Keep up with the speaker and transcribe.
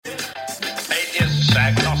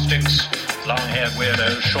long-haired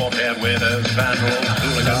weirdos, short-haired weirdos, vandals,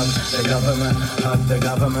 hooligans. The government, hug the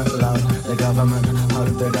government, love the government, hug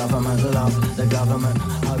the government, love the government.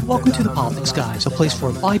 Welcome to The Politics Guys, a place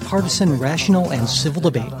for bipartisan, rational, and civil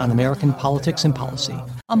debate on American politics and policy.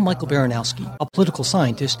 I'm Michael Baranowski, a political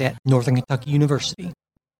scientist at Northern Kentucky University.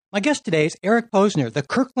 My guest today is Eric Posner, the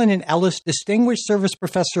Kirkland and Ellis Distinguished Service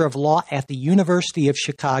Professor of Law at the University of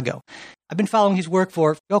Chicago. I've been following his work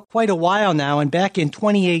for quite a while now, and back in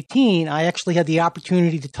 2018, I actually had the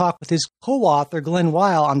opportunity to talk with his co-author, Glenn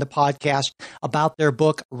Weil, on the podcast about their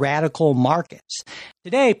book, Radical Markets.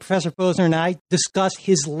 Today, Professor Posner and I discuss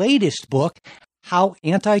his latest book, How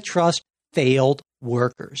Antitrust Failed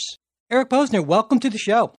Workers. Eric Posner, welcome to the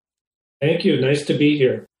show. Thank you. Nice to be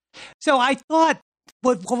here. So I thought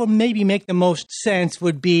what would maybe make the most sense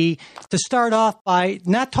would be to start off by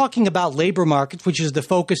not talking about labor markets, which is the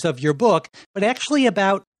focus of your book, but actually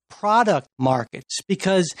about product markets.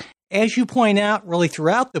 Because as you point out really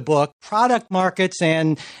throughout the book, product markets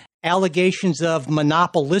and allegations of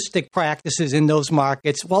monopolistic practices in those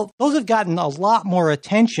markets, well, those have gotten a lot more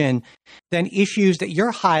attention than issues that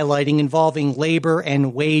you're highlighting involving labor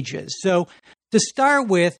and wages. So to start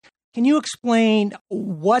with, can you explain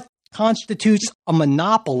what constitutes a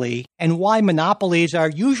monopoly and why monopolies are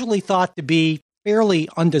usually thought to be fairly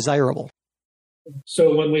undesirable?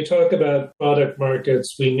 So when we talk about product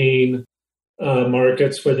markets, we mean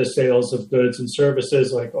markets for the sales of goods and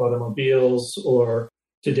services like automobiles, or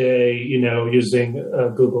today, using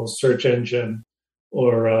Google's search engine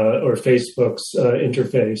or Facebook's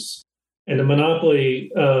interface. And a monopoly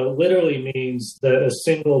literally means that a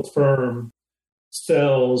single firm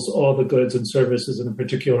sells all the goods and services in a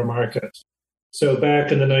particular market. So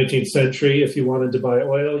back in the 19th century, if you wanted to buy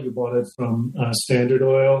oil, you bought it from Standard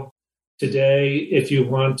Oil. Today, if you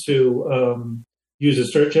want to use a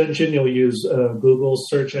search engine, you'll use Google's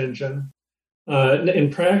search engine. In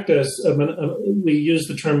practice, we use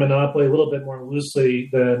the term monopoly a little bit more loosely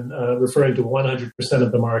than referring to 100%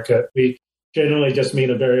 of the market. We generally just mean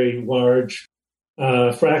a very large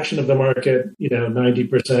fraction of the market,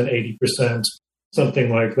 90%, 80%. Something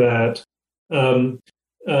like that.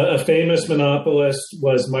 A famous monopolist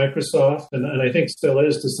was Microsoft, and I think still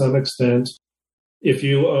is to some extent. If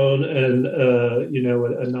you own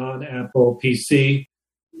a non-Apple PC,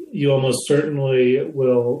 you almost certainly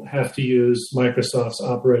will have to use Microsoft's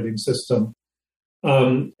operating system.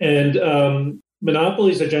 Monopolies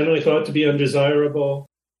are generally thought to be undesirable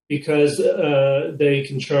because they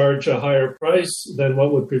can charge a higher price than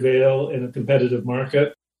what would prevail in a competitive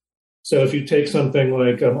market. So if you take something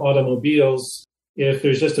like automobiles, if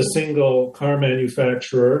there's just a single car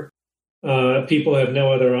manufacturer, people have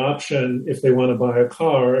no other option if they want to buy a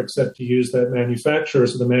car except to use that manufacturer.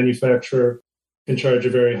 So the manufacturer can charge a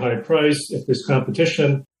very high price. If there's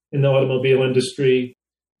competition in the automobile industry,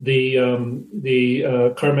 the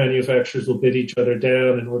car manufacturers will bid each other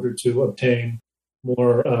down in order to obtain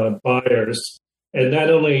more buyers. And that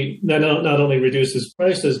not only reduces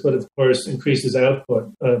prices, but of course increases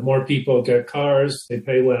output. More people get cars, they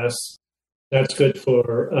pay less. That's good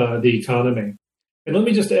for the economy. And let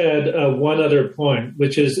me just add one other point,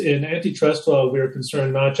 which is in antitrust law, we're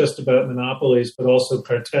concerned not just about monopolies, but also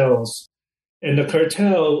cartels. And the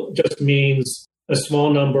cartel just means a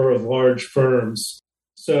small number of large firms.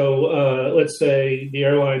 So let's say the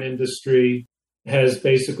airline industry has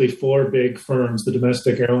basically four big firms, the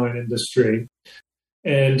domestic airline industry.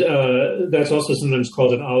 And that's also sometimes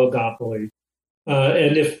called an oligopoly.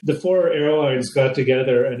 And if the four airlines got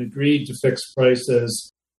together and agreed to fix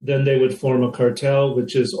prices, then they would form a cartel,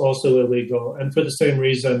 which is also illegal. And for the same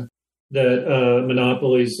reason that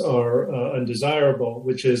monopolies are undesirable,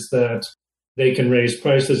 which is that they can raise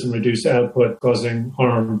prices and reduce output, causing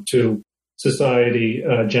harm to society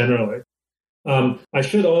generally. I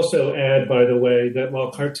should also add, by the way, that while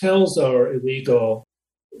cartels are illegal,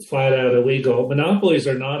 flat out illegal, monopolies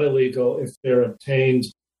are not illegal if they're obtained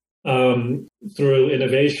through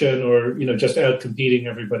innovation or just out competing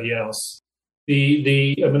everybody else.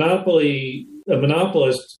 A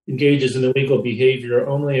monopolist engages in illegal behavior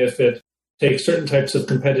only if it takes certain types of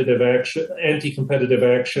competitive action, anti-competitive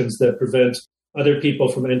actions that prevent other people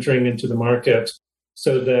from entering into the market,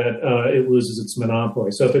 so that it loses its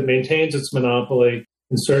monopoly. So if it maintains its monopoly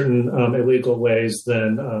in certain illegal ways,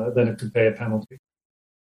 then it can pay a penalty.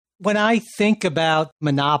 when I think about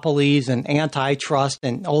monopolies and antitrust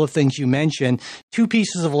and all the things you mentioned, two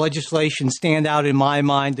pieces of legislation stand out in my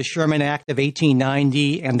mind, the Sherman Act of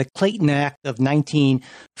 1890 and the Clayton Act of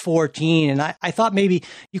 1914. And I thought maybe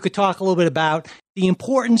you could talk a little bit about the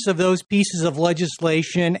importance of those pieces of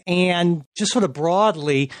legislation and just sort of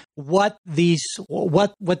broadly what these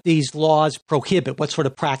laws prohibit, what sort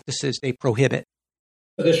of practices they prohibit.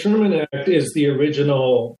 The Sherman Act is the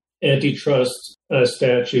original antitrust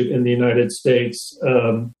statute in the United States.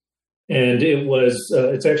 And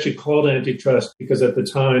it's actually called antitrust because at the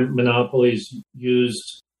time, monopolies used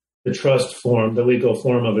the trust form, the legal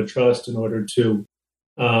form of a trust in order to,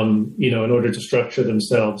 in order to structure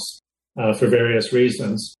themselves for various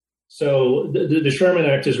reasons. So the Sherman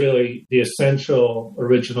Act is really the essential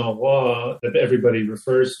original law that everybody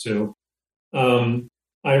refers to.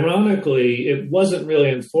 Ironically, it wasn't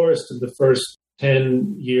really enforced in the first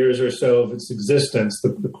 10 years or so of its existence.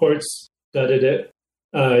 The courts gutted it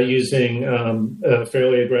using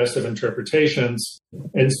fairly aggressive interpretations.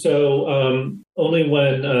 And so only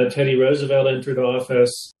when Teddy Roosevelt entered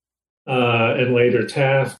office and later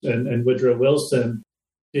Taft and Woodrow Wilson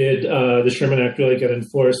did the Sherman Act really get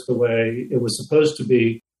enforced the way it was supposed to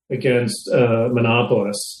be against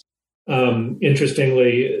monopolists.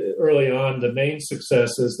 Interestingly, early on, the main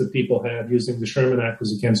successes that people had using the Sherman Act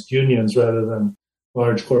was against unions rather than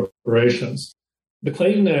large corporations. The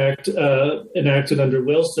Clayton Act, enacted under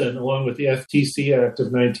Wilson, along with the FTC Act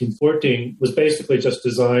of 1914, was basically just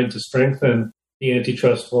designed to strengthen the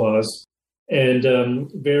antitrust laws. And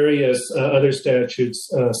various other statutes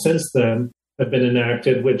since then have been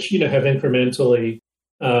enacted, which have incrementally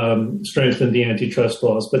strengthened the antitrust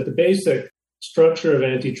laws. But the basic structure of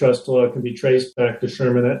antitrust law can be traced back to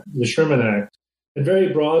the Sherman Act. And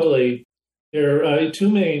very broadly, there are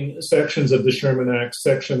two main sections of the Sherman Act,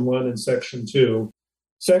 Section 1 and Section 2.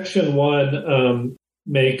 Section 1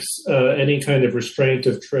 makes any kind of restraint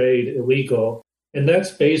of trade illegal, and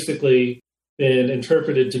that's basically been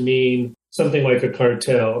interpreted to mean something like a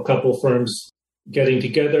cartel, a couple firms getting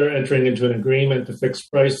together, entering into an agreement to fix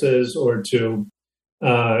prices or to,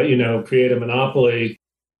 create a monopoly.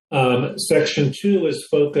 Section 2 is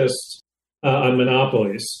focused on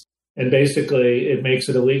monopolies. And basically, it makes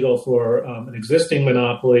it illegal for an existing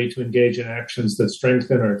monopoly to engage in actions that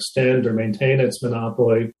strengthen or extend or maintain its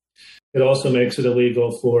monopoly. It also makes it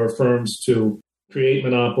illegal for firms to create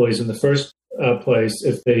monopolies in the first place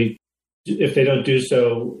if they don't do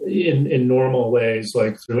so in normal ways,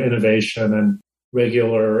 like through innovation and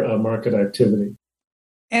regular market activity.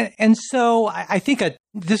 And so I think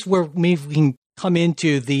this is where maybe we can come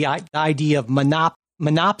into the idea of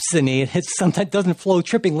monopsony. It sometimes doesn't flow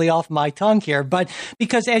trippingly off my tongue here, but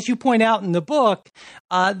because as you point out in the book,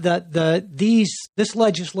 this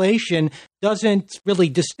legislation doesn't really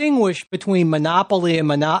distinguish between monopoly and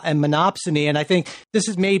monopsony. And I think this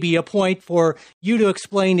is maybe a point for you to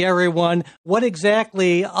explain to everyone what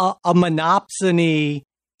exactly a monopsony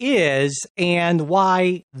is and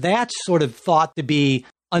why that's sort of thought to be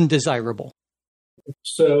undesirable.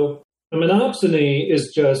 So a monopsony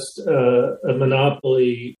is just a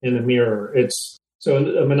monopoly in a mirror. So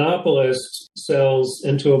a monopolist sells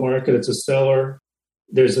into a market. It's a seller.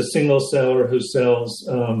 There's a single seller who sells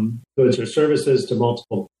goods or services to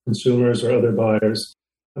multiple consumers or other buyers.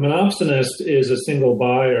 A monopsonist is a single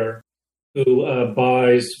buyer who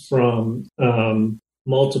buys from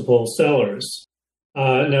multiple sellers.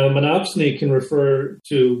 Now, monopsony can refer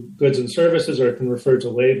to goods and services, or it can refer to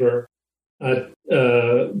labor.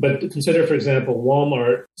 But consider, for example,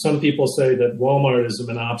 Walmart. Some people say that Walmart is a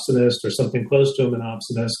monopsonist or something close to a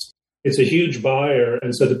monopsonist. It's a huge buyer.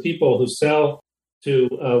 And so the people who sell to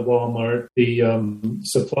Walmart, the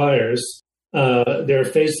suppliers, they're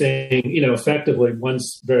facing, effectively one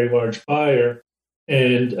very large buyer.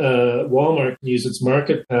 And Walmart can use its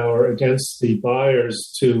market power against the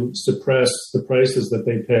buyers to suppress the prices that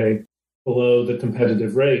they pay below the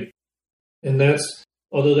competitive rate. And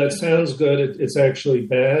although that sounds good, it's actually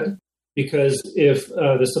bad, because if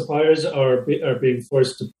the suppliers are being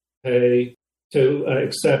forced to pay to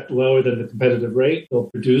accept lower than the competitive rate,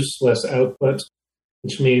 they'll produce less output,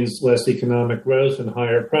 which means less economic growth and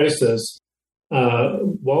higher prices.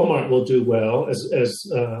 Walmart will do well, as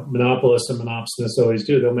monopolists and monopsonists always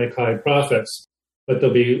do. They'll make high profits, but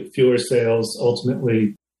there'll be fewer sales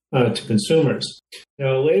ultimately to consumers.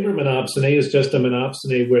 Now, a labor monopsony is just a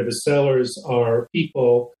monopsony where the sellers are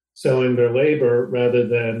people selling their labor rather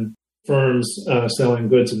than firms selling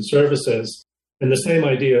goods and services. And the same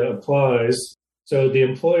idea applies. So the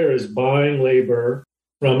employer is buying labor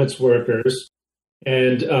from its workers,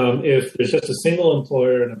 And if there's just a single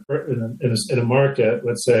employer in a market,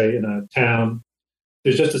 let's say in a town,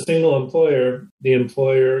 there's just a single employer, the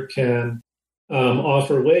employer can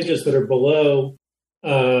offer wages that are below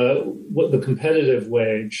what the competitive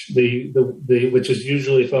wage, which is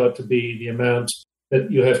usually thought to be the amount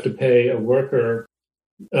that you have to pay a worker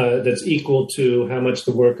that's equal to how much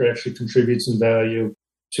the worker actually contributes in value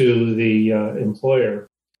to the employer.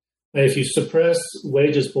 And if you suppress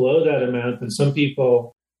wages below that amount, then some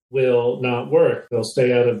people will not work. They'll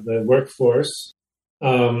stay out of the workforce.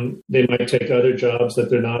 They might take other jobs that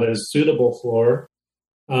they're not as suitable for.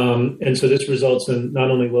 And so this results in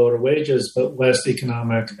not only lower wages, but less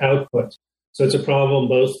economic output. So it's a problem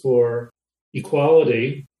both for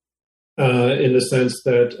equality, in the sense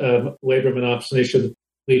that labor monopsony should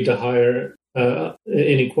lead to higher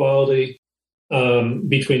inequality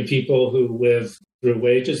between people who live through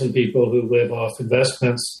wages and people who live off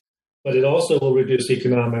investments, but it also will reduce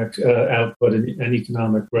economic output and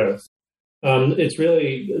economic growth. It's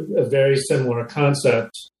really a very similar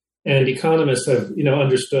concept, and economists have,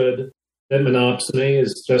 understood that monopsony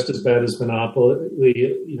is just as bad as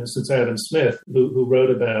monopoly, since Adam Smith, who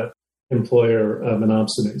wrote about employer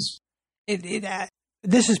monopsonies.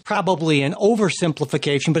 This is probably an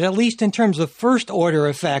oversimplification, but at least in terms of first order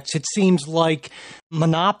effects, it seems like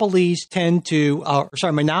monopsonies tend to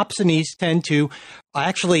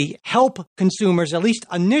actually help consumers, at least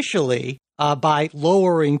initially, by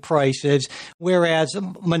lowering prices, whereas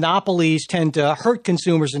monopolies tend to hurt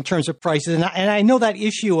consumers in terms of prices. And I know that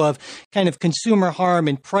issue of kind of consumer harm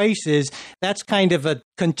and prices, that's kind of a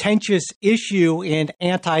contentious issue in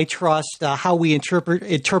antitrust, how we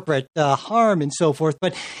interpret harm and so forth.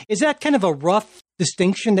 But is that kind of a rough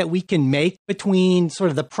distinction that we can make between sort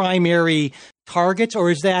of the primary targets, or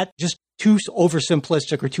is that just too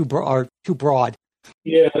oversimplistic or too broad?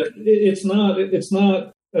 Yeah, it's not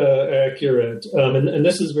accurate, and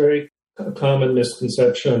this is very common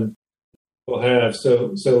misconception people have.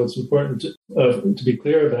 So it's important to be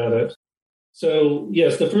clear about it. So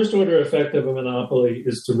yes, the first order effect of a monopoly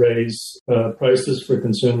is to raise prices for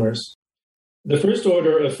consumers. The first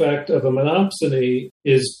order effect of a monopsony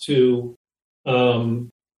is to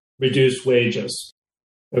reduce wages.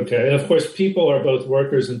 Okay, and of course, people are both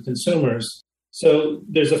workers and consumers. So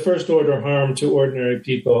there's a first order harm to ordinary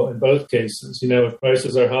people in both cases. If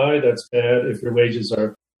prices are high, that's bad. If your wages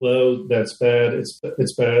are low, that's bad. It's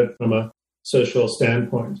bad from a social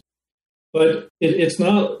standpoint. But it's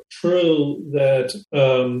not true that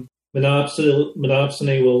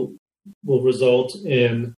monopsony will result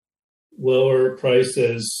in lower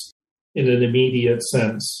prices in an immediate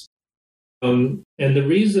sense. And the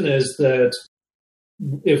reason is that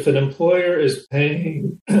if an employer is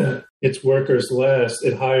paying its workers less,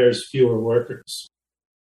 it hires fewer workers.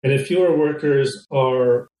 And if fewer workers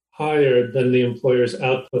are hired, then the employer's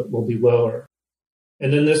output will be lower.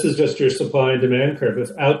 And then this is just your supply and demand curve. If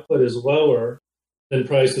output is lower, then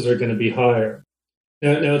prices are going to be higher.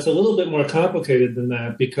 Now it's a little bit more complicated than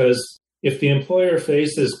that, because if the employer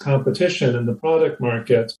faces competition in the product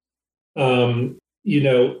market, it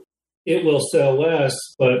will sell less,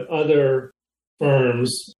 but other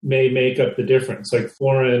firms may make up the difference, like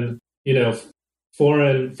foreign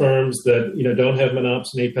firms that don't have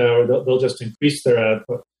monopsony power. They'll just increase their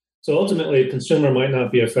output. So ultimately, a consumer might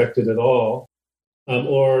not be affected at all,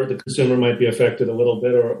 or the consumer might be affected a little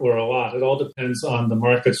bit or a lot. It all depends on the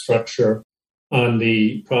market structure on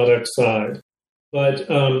the product side. But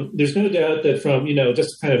there's no doubt that from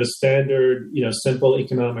just kind of a standard simple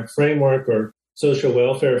economic framework or social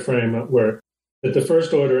welfare framework, that the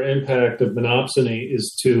first order impact of monopsony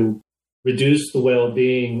is to reduce the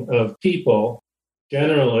well-being of people.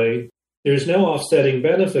 Generally, there's no offsetting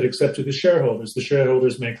benefit except to the shareholders. The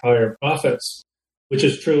shareholders make higher profits, which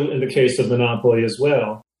is true in the case of monopoly as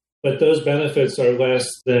well. But those benefits are less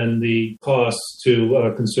than the costs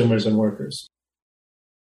to consumers and workers.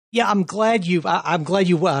 Yeah, I'm glad you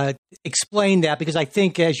explained that, because I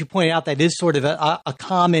think, as you pointed out, that is sort of a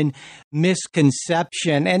common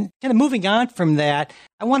misconception. And kind of moving on from that,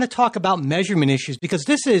 I want to talk about measurement issues, because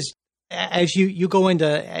this is, as you go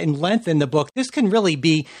into in length in the book, this can really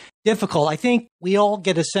be difficult. I think we all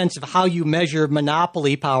get a sense of how you measure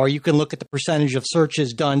monopoly power. You can look at the percentage of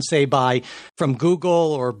searches done, say, from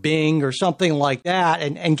Google or Bing or something like that,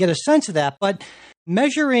 and get a sense of that. But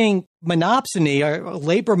measuring monopsony or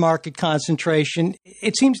labor market concentration,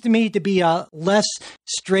 it seems to me to be a less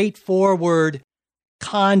straightforward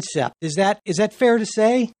concept. Is that fair to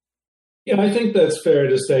say? Yeah, I think that's fair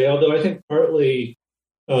to say, although I think partly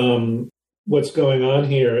what's going on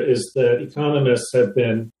here is that economists have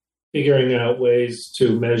been figuring out ways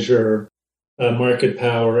to measure market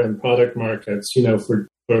power and product markets, for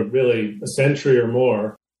really a century or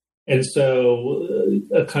more. And so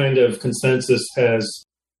a kind of consensus has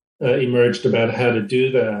emerged about how to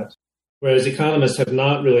do that, whereas economists have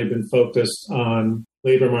not really been focused on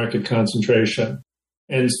labor market concentration.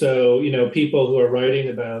 And so, people who are writing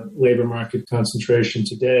about labor market concentration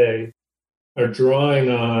today are drawing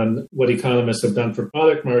on what economists have done for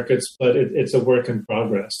product markets, but it's a work in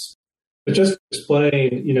progress. But just to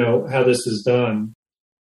explain, how this is done,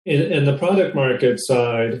 in the product market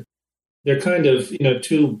side, there are kind of,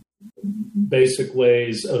 two basic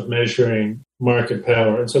ways of measuring market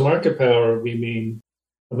power. And so market power, we mean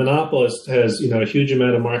a monopolist has, a huge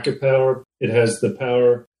amount of market power. It has the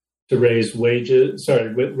power to raise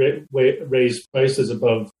raise prices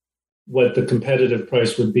above what the competitive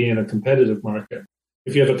price would be in a competitive market.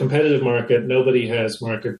 If you have a competitive market, nobody has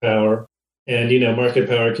market power. And, market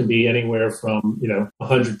power can be anywhere from,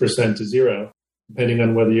 100% to zero, depending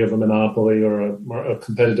on whether you have a monopoly or a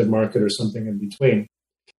competitive market or something in between.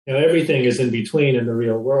 Everything is in between in the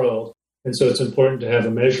real world. And so it's important to have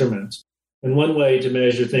a measurement. And one way to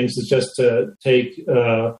measure things is just to take,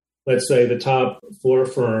 let's say, the top 4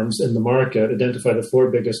 firms in the market, identify the 4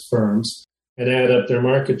 biggest firms, and add up their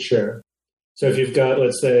market share. So if you've got,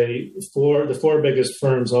 let's say, the 4 biggest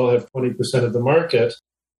firms all have 20% of the market,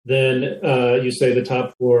 then you say the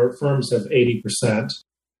top 4 firms have 80%.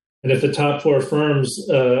 And if the top 4 firms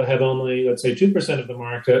have only, let's say, 2% of the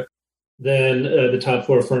market, then the top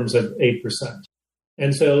 4 firms have 8%.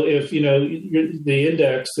 And so if, the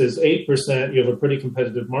index is 8%, you have a pretty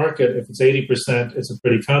competitive market. If it's 80%, it's a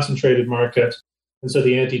pretty concentrated market. And so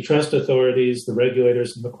the antitrust authorities, the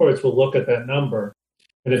regulators, and the courts will look at that number.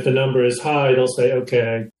 And if the number is high, they'll say,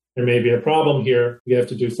 okay, there may be a problem here. We have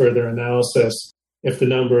to do further analysis. If the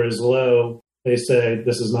number is low, they say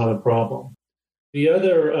this is not a problem. The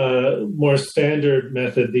other more standard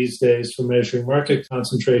method these days for measuring market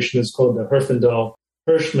concentration is called the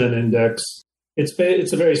Herfindahl-Hirschman index. It's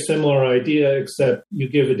a very similar idea, except you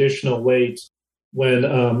give additional weight when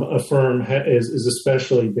a firm is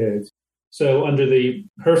especially big. So under the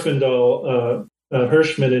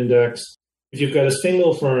Herfindahl-Hirschman index, if you've got a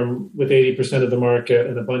single firm with 80% of the market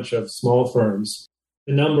and a bunch of small firms,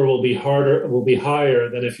 the number will be higher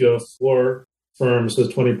than if you have 4 firms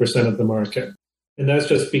with 20% of the market. And that's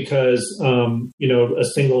just because, a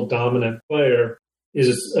single dominant player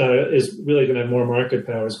is really going to have more market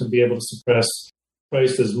power. It's going to be able to suppress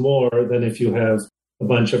prices more than if you have a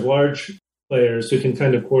bunch of large players who can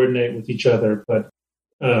kind of coordinate with each other, but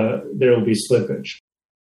there will be slippage.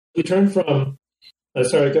 We turn from,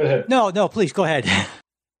 sorry, go ahead. No, please go ahead.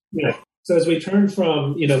 Yeah. So as we turn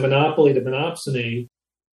from, monopoly to monopsony,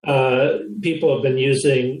 people have been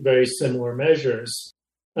using very similar measures,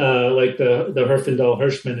 like the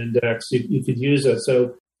Herfindahl-Hirschman index. You could use it.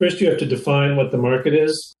 So first you have to define what the market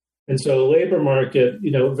is. And so labor market,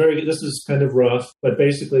 this is kind of rough, but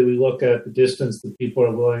basically we look at the distance that people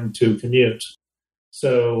are willing to commute.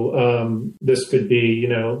 So this could be,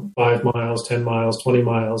 5 miles, 10 miles, 20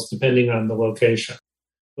 miles, depending on the location.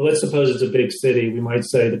 But let's suppose it's a big city. We might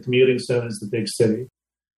say the commuting zone is the big city.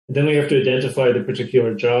 And then we have to identify the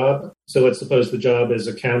particular job. So let's suppose the job is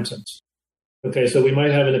accountant. Okay, so we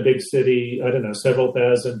might have in a big city, several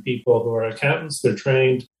thousand people who are accountants. They're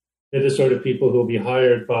trained. They're the sort of people who will be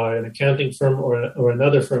hired by an accounting firm or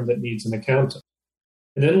another firm that needs an accountant.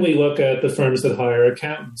 And then we look at the firms that hire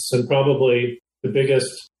accountants. And probably the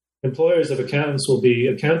biggest employers of accountants will be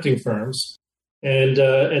accounting firms. And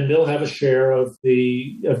they'll have a share of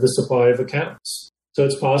the supply of accountants. So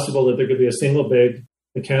it's possible that there could be a single big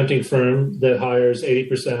accounting firm that hires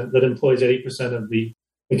 80%, that employs 80% of the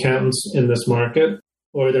accountants in this market,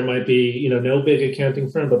 or there might be no big accounting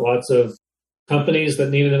firm, but lots of companies that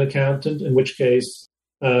need an accountant. In which case,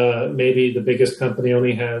 maybe the biggest company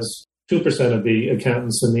only has 2% of the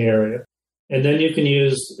accountants in the area. And then you can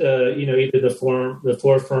use, either the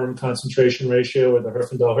 4-firm concentration ratio or the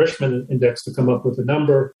Herfindahl-Hirschman index to come up with a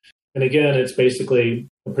number. And again, it's basically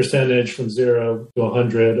a percentage from 0 to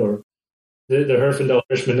 100, or the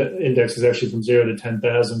Herfindahl-Hirschman index is actually from 0 to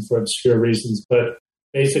 10,000 for obscure reasons. But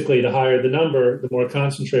basically, the higher the number, the more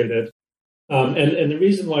concentrated. And the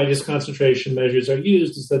reason why these concentration measures are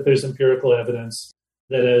used is that there's empirical evidence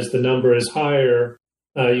that as the number is higher,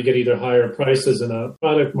 you get either higher prices in a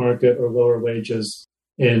product market or lower wages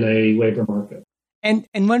in a labor market. And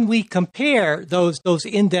when we compare those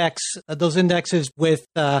indexes with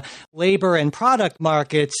labor and product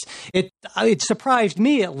markets, it surprised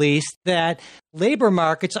me at least that labor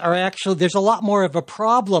markets are actually, there's a lot more of a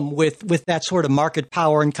problem with that sort of market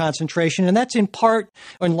power and concentration. And that's in part,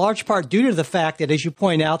 or in large part, due to the fact that, as you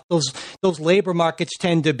point out, those labor markets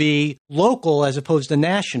tend to be local as opposed to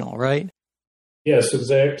national, right? Yes,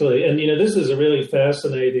 exactly. And, this is a really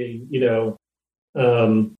fascinating,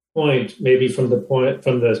 point, maybe from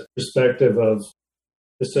the perspective of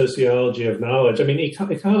the sociology of knowledge. I mean,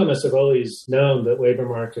 economists have always known that labor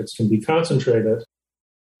markets can be concentrated,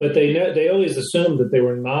 but they always assumed that they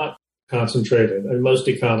were not concentrated. And most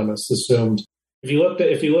economists assumed, if you looked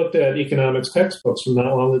at economics textbooks from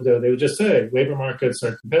not long ago, they would just say labor markets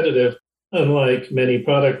are competitive, unlike many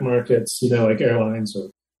product markets, like airlines or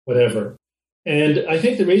whatever. And I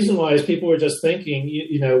think the reason why is people were just thinking,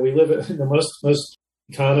 we live in most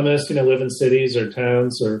economists, live in cities or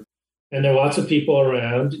towns and there are lots of people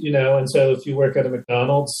around, and so if you work at a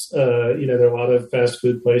McDonald's, there are a lot of fast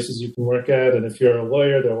food places you can work at. And if you're a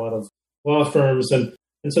lawyer, there are a lot of law firms. And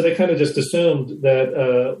so they kind of just assumed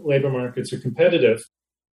that labor markets are competitive.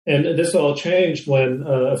 And this all changed when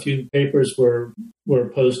a few papers were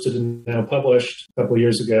posted and now published a couple of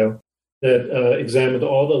years ago that examined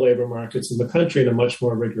all the labor markets in the country in a much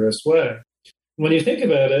more rigorous way. When you think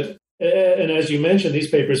about it, and as you mentioned,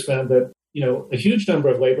 these papers found that a huge number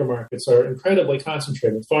of labor markets are incredibly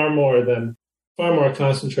concentrated, far more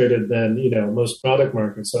concentrated than most product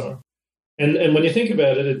markets are. And when you think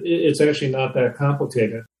about it, it's actually not that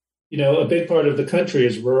complicated. A big part of the country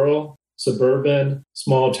is rural, suburban,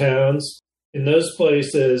 small towns. In those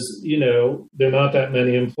places, there are not that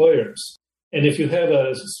many employers. And if you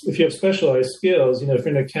have specialized skills, if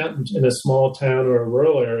you're an accountant in a small town or a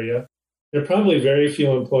rural area, there are probably very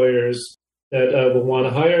few employers that will want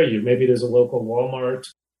to hire you. Maybe there's a local Walmart,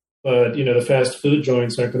 but the fast food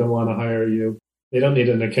joints aren't going to want to hire you. They don't need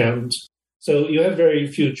an accountant. So you have very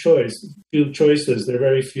few choices. There are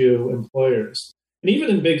very few employers. And even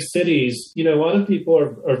in big cities, a lot of people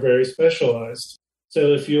are very specialized.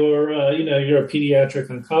 So if you're a pediatric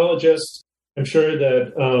oncologist, I'm sure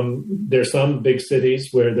that there's some big cities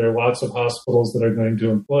where there are lots of hospitals that are going to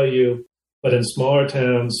employ you, but in smaller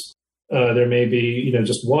towns, there may be,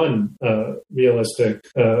 just one realistic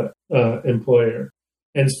employer.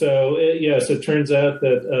 And so, it turns out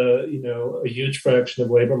that, a huge fraction of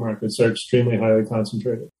labor markets are extremely highly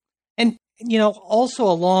concentrated. And, also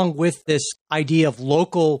along with this idea of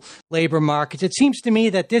local labor markets, it seems to me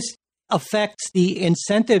that this affects the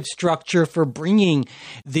incentive structure for bringing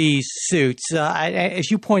these suits.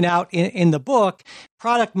 As you point out in the book,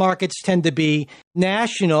 product markets tend to be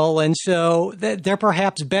national, and so they're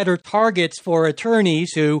perhaps better targets for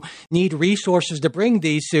attorneys who need resources to bring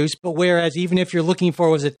these suits. But whereas even if you're looking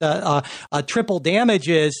for, triple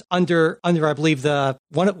damages under I believe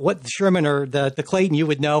what Sherman or the Clayton, you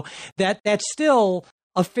would know that's still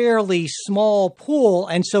a fairly small pool,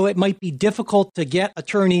 and so it might be difficult to get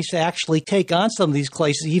attorneys to actually take on some of these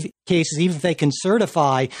cases, even if they can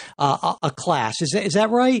certify a class. Is that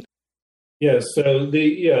right? Yes. So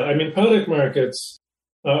product markets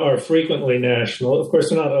are frequently national. Of course,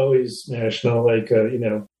 they're not always national. Like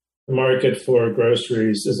the market for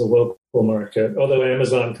groceries is a local market, although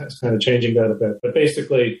Amazon is kind of changing that a bit. But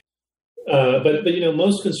basically,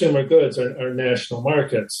 most consumer goods are national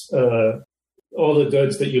markets. All the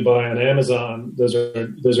goods that you buy on Amazon,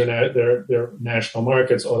 they're national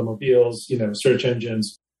markets, automobiles, search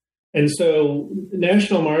engines. And so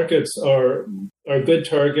national markets are good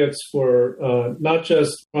targets for not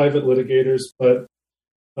just private litigators, but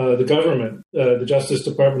the government, the Justice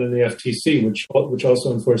Department and the FTC, which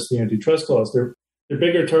also enforce the antitrust laws. They're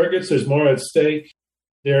bigger targets. There's more at stake.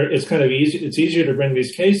 It's kind of easy. It's easier to bring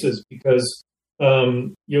these cases because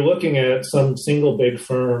you're looking at some single big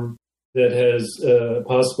firm that has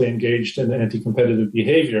possibly engaged in anti-competitive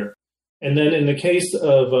behavior. And then in the case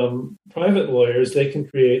of private lawyers, they can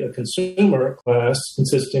create a consumer class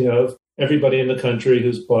consisting of everybody in the country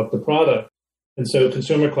who's bought the product. And so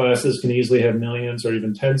consumer classes can easily have millions or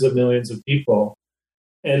even tens of millions of people.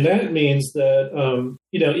 And that means that,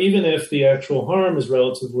 even if the actual harm is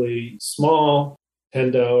relatively small,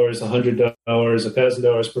 $10, $100,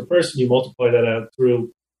 $1,000 per person, you multiply that out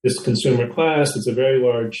through this consumer class, it's a very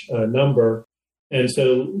large number. And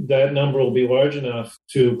so that number will be large enough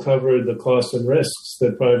to cover the costs and risks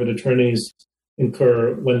that private attorneys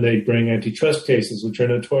incur when they bring antitrust cases, which are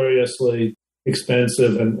notoriously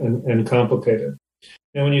expensive and complicated.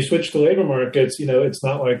 And when you switch to labor markets, it's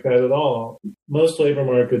not like that at all. Most labor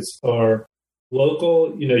markets are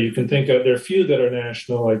local. You can think of, there are a few that are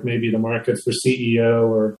national, like maybe the market for CEO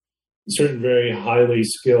or certain very highly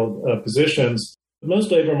skilled positions.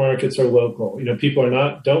 Most labor markets are local. People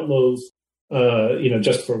don't move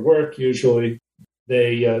just for work. Usually,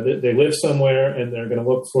 they live somewhere and they're going to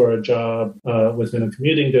look for a job within a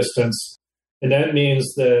commuting distance, and that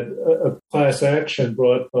means that a class action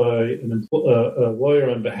brought by a lawyer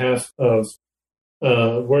on behalf of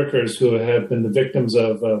workers who have been the victims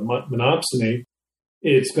of monopsony,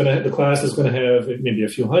 the class is going to have maybe a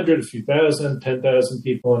few hundred, a few thousand, 10,000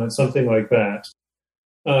 people in it, something like that.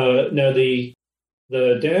 Now the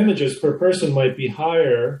damages per person might be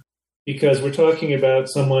higher because we're talking about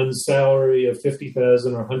someone's salary of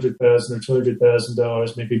 $50,000 or $100,000 or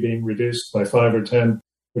 $200,000 maybe being reduced by 5 or 10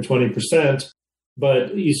 or 20%,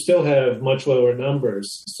 but you still have much lower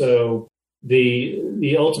numbers. So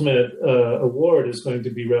the ultimate award is going to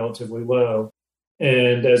be relatively low,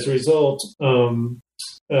 and as a result, there's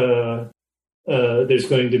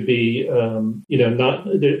going to be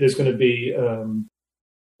there's going to be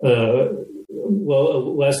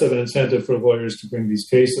less of an incentive for lawyers to bring these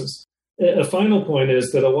cases. A final point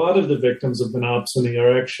is that a lot of the victims of monopsony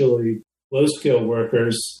are actually low-skilled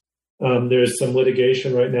workers. There's some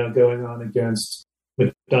litigation right now going on against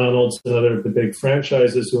McDonald's and other of the big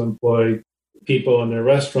franchises who employ people in their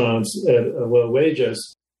restaurants at low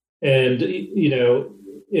wages. And,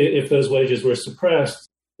 if those wages were suppressed,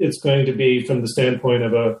 it's going to be, from the standpoint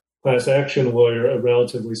of a class action lawyer, a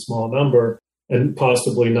relatively small number and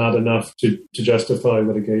possibly not enough to justify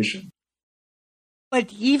litigation.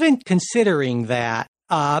 But even considering that,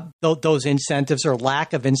 those incentives or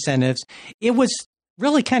lack of incentives, it was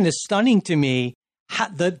really kind of stunning to me how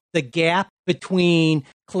the gap between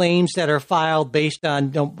claims that are filed based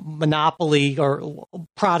on monopoly or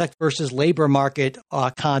product versus labor market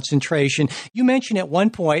concentration. You mentioned at one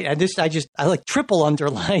point, and I like triple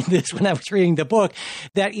underlined this when I was reading the book,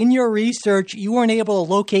 that in your research you weren't able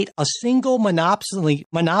to locate a single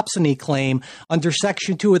monopsony claim under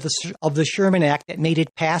Section 2 of the Sherman Act that made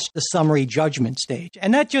it past the summary judgment stage,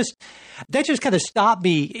 and that just kind of stopped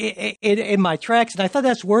me in my tracks. And I thought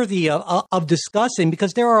that's worthy of discussing,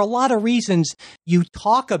 because there are a lot of reasons you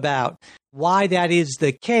talk about why that is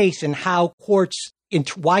the case and how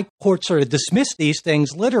why courts sort of dismiss these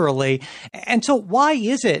things literally. And so why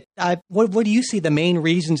is it, what do you see the main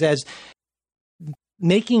reasons as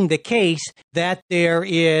making the case that there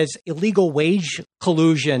is illegal wage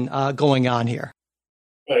collusion going on here?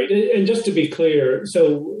 Right. And just to be clear,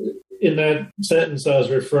 so in that sentence, I was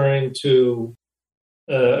referring to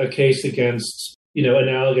a case against,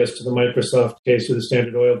 analogous to the Microsoft case or the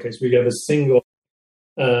Standard Oil case, where you have a single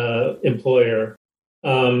employer.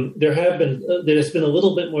 There's been a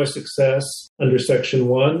little bit more success under Section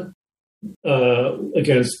 1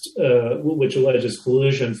 against which alleges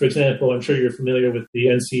collusion. For example, I'm sure you're familiar with the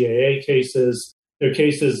NCAA cases. There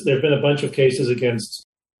have been a bunch of cases against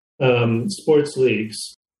sports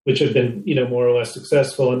leagues, which have been, more or less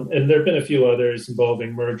successful. And there have been a few others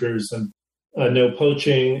involving mergers and no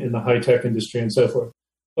poaching in the high-tech industry and so forth.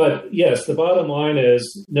 But yes, the bottom line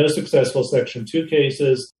is no successful Section 2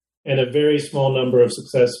 cases and a very small number of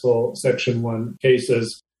successful Section 1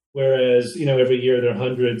 cases, whereas, every year there are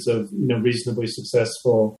hundreds of, reasonably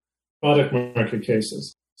successful product market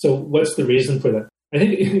cases. So what's the reason for that? I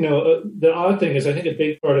think, the odd thing is, I think a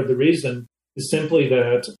big part of the reason is simply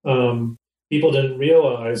that people didn't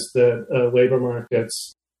realize that labor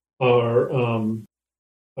markets are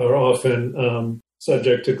often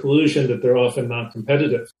subject to collusion, that they're often not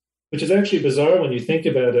competitive, which is actually bizarre when you think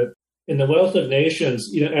about it. In The Wealth of Nations,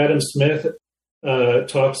 Adam Smith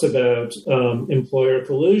talks about employer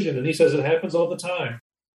collusion, and he says it happens all the time,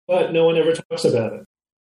 but no one ever talks about it.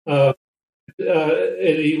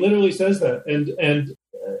 And he literally says that,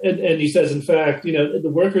 and he says, in fact, the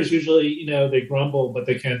workers usually, they grumble, but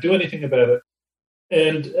they can't do anything about it.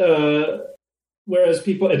 And whereas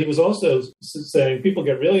people, and he was also saying, people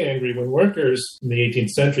get really angry when workers in the 18th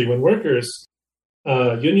century, when workers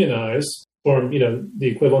unionize, form, the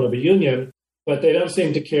equivalent of a union, but they don't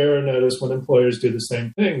seem to care or notice when employers do the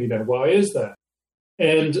same thing. Why is that?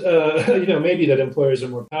 And, maybe that employers are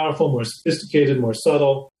more powerful, more sophisticated, more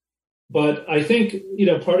subtle. But I think,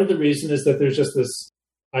 part of the reason is that there's just this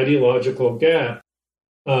ideological gap.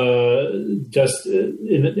 Just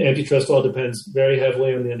in antitrust law depends very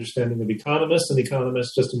heavily on the understanding of economists, and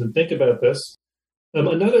economists just didn't think about this.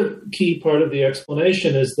 Another key part of the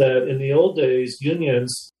explanation is that in the old days,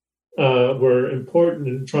 unions were important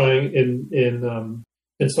in trying in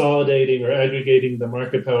consolidating or aggregating the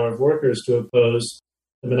market power of workers to oppose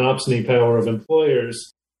the monopsony power of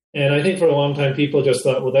employers. And I think for a long time, people just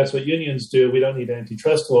thought, well, that's what unions do. We don't need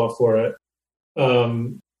antitrust law for it. That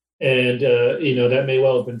may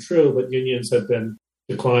well have been true, but unions have been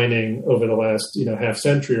declining over the last, half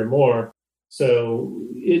century or more. To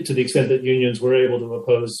the extent that unions were able to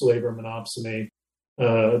oppose labor monopsony,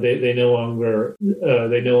 they no longer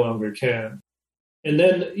can. And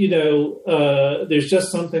then, there's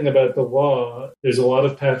just something about the law. There's a lot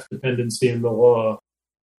of path dependency in the law.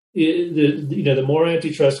 The more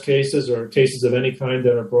antitrust cases or cases of any kind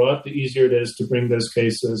that are brought, the easier it is to bring those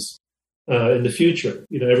cases in the future.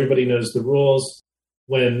 Everybody knows the rules.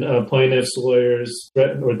 When plaintiffs, lawyers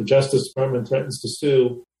threaten, or the Justice Department threatens to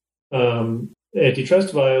sue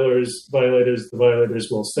antitrust violators, the violators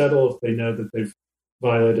will settle if they know that they've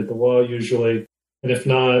violated the law usually. And if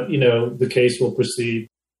not, the case will proceed.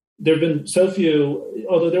 There have been so few,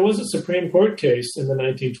 although there was a Supreme Court case in the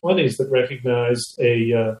 1920s that recognized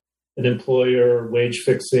an employer wage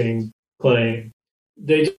fixing claim.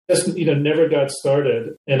 They just, never got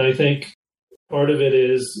started. And I think part of it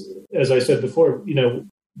is, as I said before,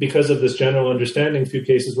 because of this general understanding, few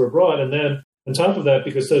cases were brought. And then on top of that,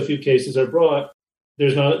 because so few cases are brought,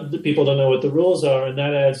 people don't know what the rules are, and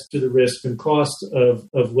that adds to the risk and cost of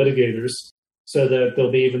litigators, so that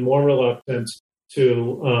they'll be even more reluctant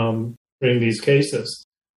to bring these cases.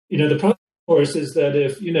 The problem, of course, is that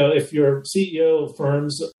if your CEO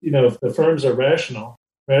firms, if the firms are rational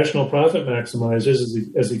profit maximizers,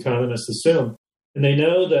 as economists assume, and they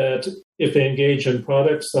know that if they engage in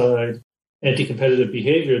product side anti-competitive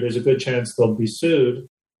behavior, there's a good chance they'll be sued.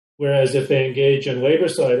 Whereas if they engage in labor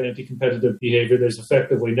side anti-competitive behavior, there's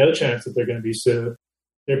effectively no chance that they're going to be sued.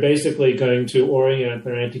 They're basically going to orient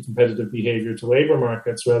their anti-competitive behavior to labor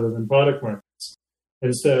markets rather than product markets.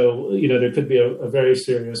 And so, there could be a very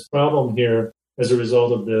serious problem here as a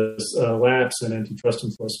result of this lapse in antitrust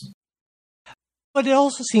enforcement. But it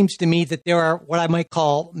also seems to me that there are what I might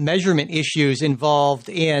call measurement issues involved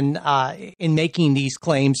in making these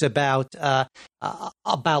claims about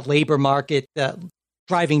labor market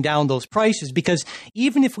driving down those prices, because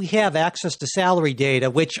even if we have access to salary data,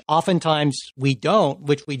 which oftentimes we don't,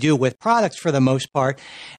 which we do with products for the most part,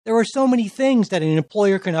 there are so many things that an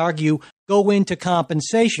employer can argue go into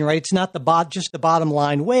compensation, right? It's not just the bottom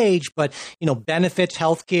line wage, but, benefits,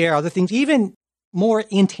 healthcare, other things, even more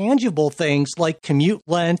intangible things like commute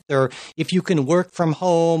length, or if you can work from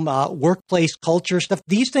home, workplace culture stuff.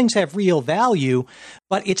 These things have real value,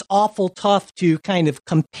 but it's awful tough to kind of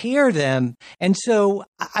compare them. And so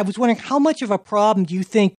I was wondering, how much of a problem do you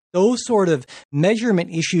think those sort of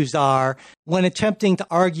measurement issues are when attempting to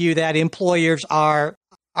argue that employers are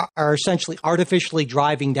essentially artificially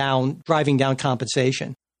driving down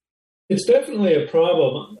compensation? It's definitely a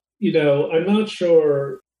problem. I'm not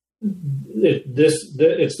sure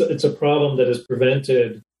it's a problem that has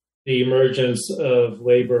prevented the emergence of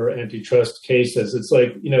labor antitrust cases. It's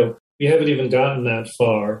like, we haven't even gotten that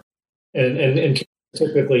far, and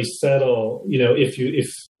typically settle,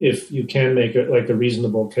 if you can make it like a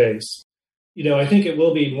reasonable case. I think it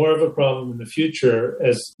will be more of a problem in the future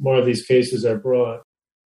as more of these cases are brought.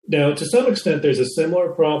 Now, to some extent, there's a similar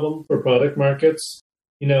problem for product markets.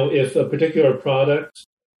 If a particular product,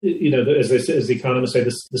 as the economists say, the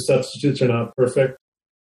substitutes are not perfect,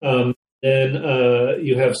 then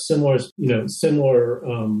you have similar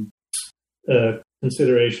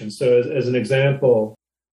considerations. So as an example,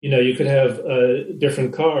 you could have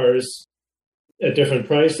different cars at different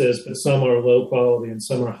prices, but some are low quality and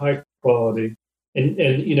some are high quality. And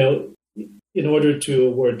in order to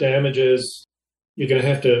award damages, you're going to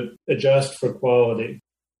have to adjust for quality,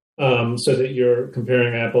 so that you're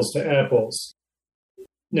comparing apples to apples.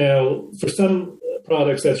 Now, for some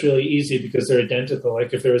products, that's really easy because they're identical.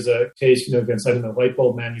 Like if there was a case, against, light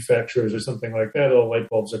bulb manufacturers or something like that, all light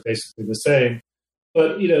bulbs are basically the same.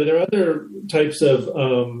 But, there are other types of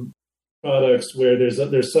products where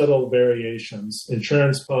there's subtle variations.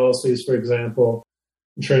 Insurance policies, for example,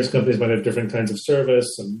 insurance companies might have different kinds of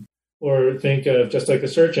service, or think of just like a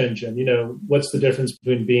search engine. What's the difference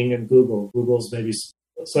between Bing and Google? Google's maybe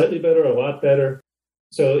slightly better, a lot better.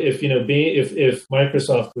 So if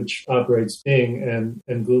Microsoft, which operates Bing,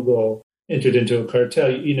 and Google entered into a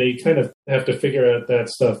cartel, you kind of have to figure out that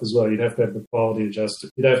stuff as well. You'd have to have the quality adjusted.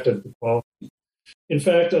 You'd have to have the quality. In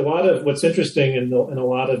fact, a lot of what's interesting in a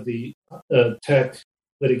lot of the tech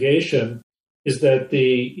litigation is that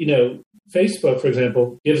Facebook, for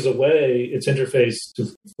example, gives away its interface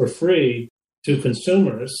for free to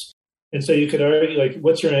consumers. And so you could argue, like,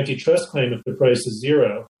 what's your antitrust claim if the price is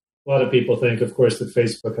zero? A lot of people think, of course, that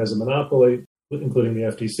Facebook has a monopoly, including the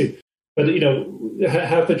FTC. But,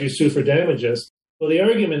 how could you sue for damages? Well, the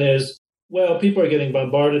argument is, well, people are getting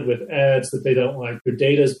bombarded with ads that they don't like. Their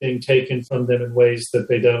data is being taken from them in ways that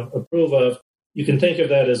they don't approve of. You can think of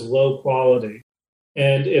that as low quality.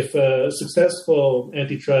 And if a successful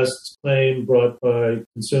antitrust claim brought by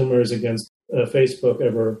consumers against Facebook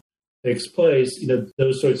ever takes place,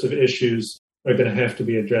 those sorts of issues are going to have to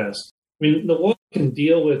be addressed. I mean, the law can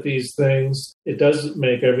deal with these things. It does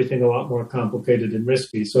make everything a lot more complicated and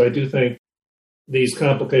risky. So I do think these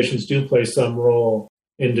complications do play some role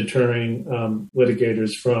in deterring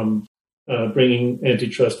litigators from bringing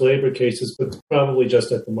antitrust labor cases, but probably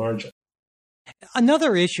just at the margin.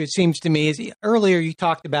 Another issue, it seems to me, is earlier you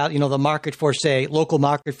talked about, the market for, say, local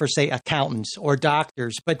market for, say, accountants or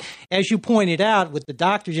doctors. But as you pointed out with the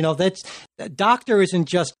doctors, doctor isn't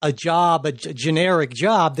just a job, a generic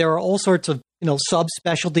job. There are all sorts of,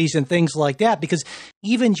 subspecialties and things like that, because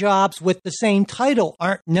even jobs with the same title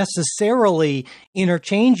aren't necessarily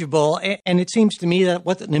interchangeable. And it seems to me that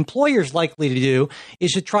what an employer is likely to do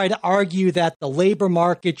is to try to argue that the labor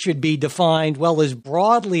market should be defined, as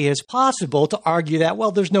broadly as possible, to argue that,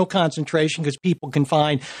 there's no concentration because people can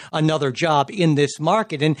find another job in this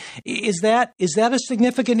market. And is that a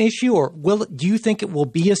significant issue, or do you think it will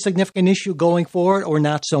be a significant issue going forward, or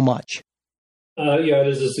not so much? Yeah, it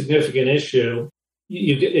is a significant issue.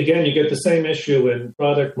 You get the same issue in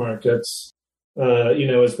product markets.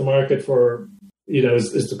 Is the market for,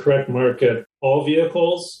 is the correct market all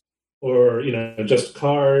vehicles, or, just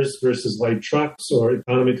cars versus light trucks, or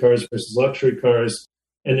economy cars versus luxury cars?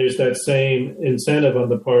 And there's that same incentive on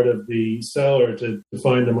the part of the seller to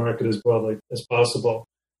define the market as broadly as possible.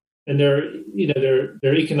 And there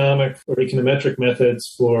are economic or econometric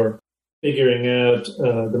methods for figuring out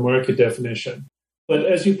the market definition. But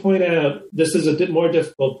as you point out, this is a more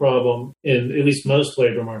difficult problem in at least most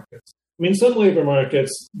labor markets. I mean, some labor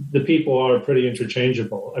markets, the people are pretty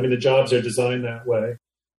interchangeable. I mean, the jobs are designed that way.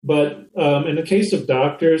 But in the case of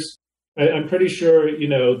doctors, I'm pretty sure,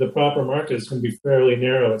 the proper market is going to be fairly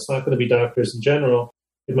narrow. It's not going to be doctors in general.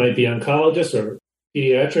 It might be oncologists or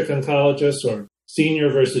pediatric oncologists, or senior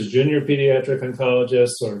versus junior pediatric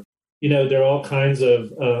oncologists, or there are all kinds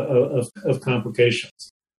of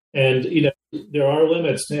complications. And, there are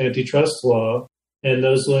limits to antitrust law, and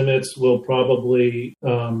those limits will probably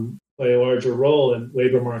play a larger role in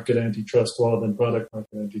labor market antitrust law than product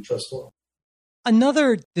market antitrust law.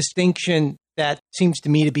 Another distinction that seems to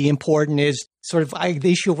me to be important is sort of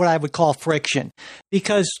the issue of what I would call friction.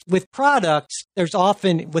 Because with products, there's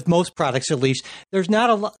often, with most products at least, there's not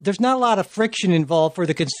a lot of friction involved for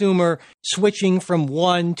the consumer switching from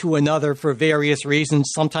one to another for various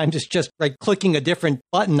reasons. Sometimes it's just like clicking a different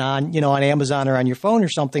button on Amazon or on your phone or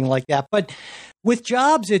something like that. But with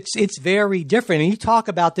jobs, it's very different. And you talk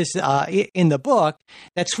about this in the book,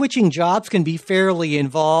 that switching jobs can be fairly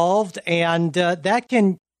involved, and that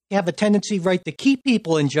can have a tendency, right, to keep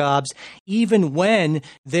people in jobs even when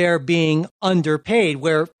they're being underpaid,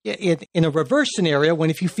 where in a reverse scenario, when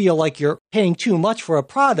if you feel like you're paying too much for a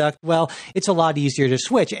product, it's a lot easier to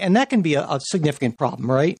switch. And that can be a significant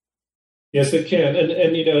problem, right? Yes, it can. And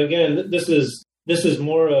again, this is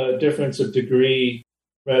more a difference of degree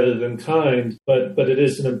rather than kind, but it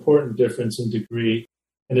is an important difference in degree,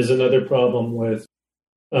 and is another problem with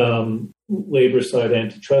labor side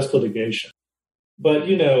antitrust litigation. But,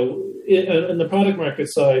 in the product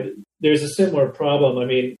market side, there's a similar problem. I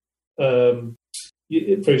mean, for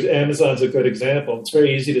example, Amazon's a good example. It's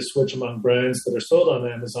very easy to switch among brands that are sold on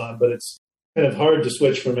Amazon, but it's kind of hard to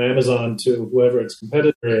switch from Amazon to whoever its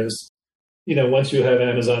competitor is. Once you have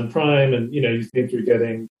Amazon Prime and, you think you're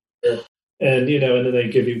getting, and then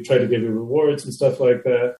they try to give you rewards and stuff like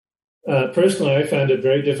that. Personally, I found it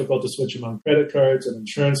very difficult to switch among credit cards and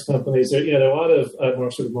insurance companies. There are a lot of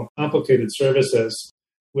more complicated services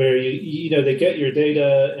where they get your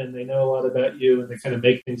data and they know a lot about you, and they kind of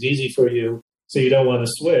make things easy for you, so you don't want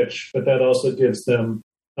to switch. But that also gives them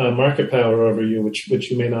market power over you, which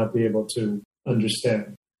you may not be able to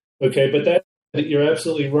understand. Okay, but you're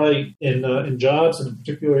absolutely right in jobs, and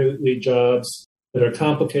particularly jobs that are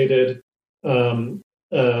complicated. And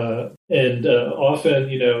often,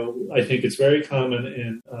 I think it's very common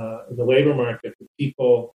in the labor market that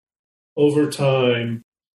people over time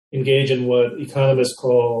engage in what economists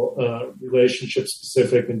call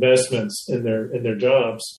relationship-specific investments in their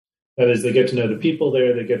jobs. That is, they get to know the people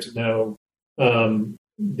there, they get to know the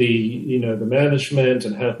management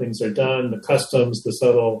and how things are done, the customs, the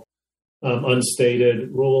subtle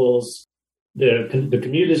unstated rules. The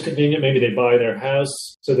commute is convenient. Maybe they buy their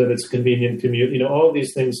house so that it's a convenient commute. All of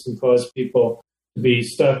these things can cause people to be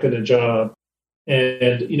stuck in a job.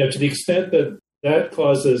 And, to the extent that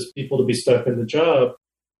causes people to be stuck in the job,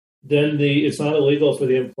 then it's not illegal for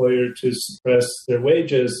the employer to suppress their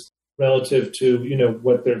wages relative to,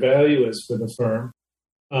 what their value is for the firm.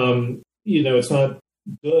 It's not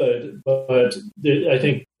good, but I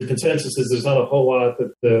think the consensus is there's not a whole lot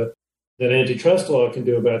that the that antitrust law can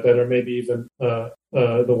do about that, or maybe even the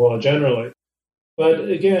law generally. But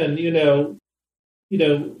again,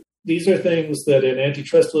 these are things that in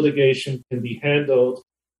antitrust litigation can be handled.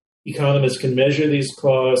 Economists can measure these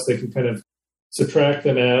costs. They can kind of subtract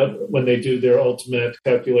them out when they do their ultimate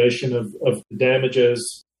calculation of the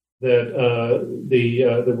damages that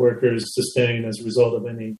the workers sustain as a result of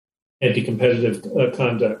any anti-competitive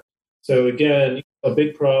conduct. So again, a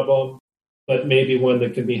big problem, but maybe one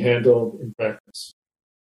that can be handled in practice.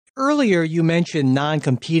 Earlier, you mentioned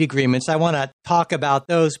non-compete agreements. I want to talk about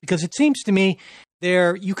those because it seems to me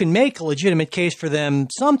you can make a legitimate case for them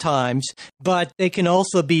sometimes, but they can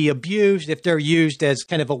also be abused if they're used as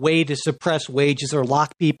kind of a way to suppress wages or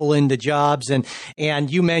lock people into jobs.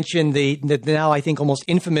 And you mentioned the now I think almost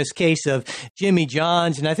infamous case of Jimmy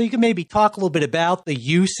John's, and I think you can maybe talk a little bit about the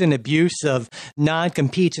use and abuse of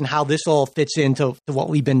non-competes and how this all fits into what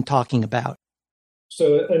we've been talking about.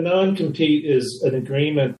 So a non-compete is an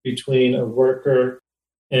agreement between a worker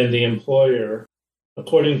and the employer,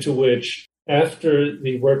 according to which after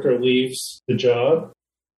the worker leaves the job,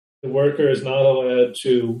 the worker is not allowed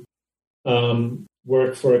to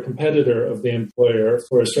work for a competitor of the employer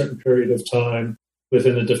for a certain period of time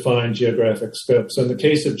within a defined geographic scope. So in the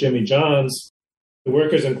case of Jimmy John's, the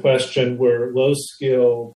workers in question were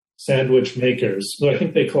low-skill sandwich makers, who I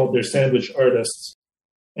think they called their sandwich artists.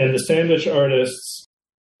 And the sandwich artists,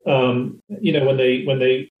 when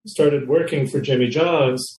they started working for Jimmy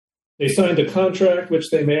John's, they signed a contract, which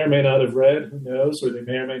they may or may not have read, who knows, or they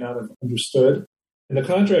may or may not have understood. And the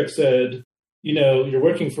contract said, you're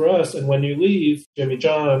working for us, and when you leave Jimmy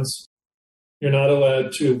John's, you're not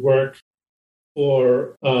allowed to work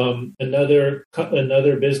for another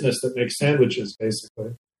business that makes sandwiches,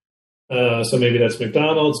 basically. So maybe that's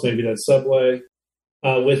McDonald's, maybe that's Subway.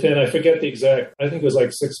 Within, I forget the exact, I think it was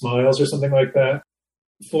like 6 miles or something like that.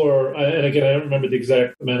 And again, I don't remember the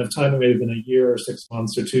exact amount of time. It may have been a year or 6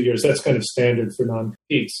 months or 2 years. That's kind of standard for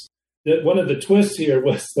non-competes. One of the twists here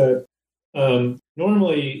was that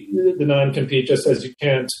normally the non-compete just says you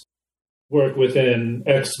can't work within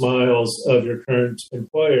X miles of your current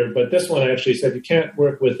employer. But this one actually said you can't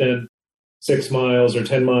work within 6 miles or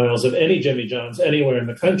 10 miles of any Jimmy John's anywhere in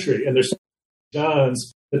the country. And there's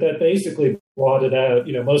John's, but that basically blotted out,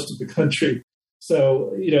 most of the country.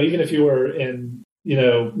 So, even if you were in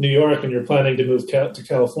New York and you're planning to move to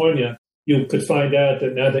California, you could find out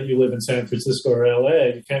that now that you live in San Francisco or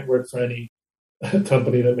LA, you can't work for any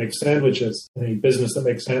company that makes sandwiches, any business that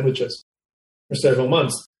makes sandwiches for several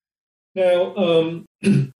months. Now,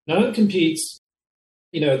 non-competes,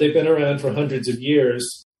 they've been around for hundreds of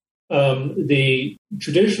years. The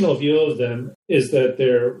traditional view of them is that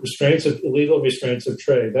they're illegal restraints of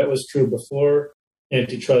trade. That was true before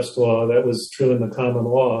antitrust law. That was true in the common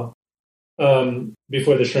law.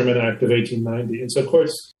 Before the Sherman Act of 1890. And so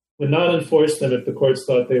courts would not enforce them if the courts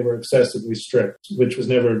thought they were excessively strict, which was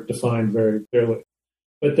never defined very clearly.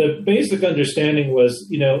 But the basic understanding was,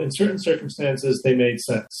 in certain circumstances, they made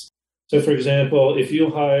sense. So, for example, if you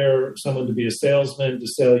hire someone to be a salesman to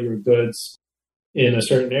sell your goods in a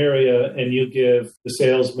certain area and you give the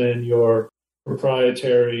salesman your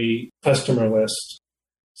proprietary customer list,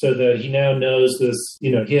 so that he now knows this, he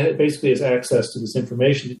basically has access to this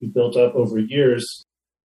information that you built up over years.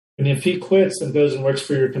 And if he quits and goes and works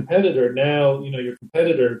for your competitor, now, your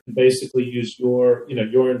competitor can basically use your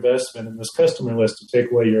investment in this customer list to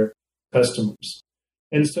take away your customers.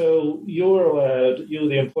 And so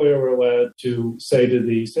the employer, were allowed to say to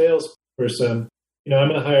the salesperson, I'm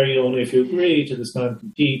going to hire you only if you agree to this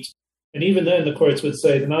non-compete. And even then, the courts would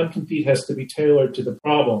say the non-compete has to be tailored to the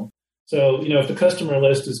problem. So, if the customer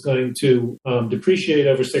list is going to depreciate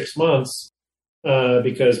over 6 months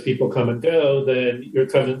because people come and go, then your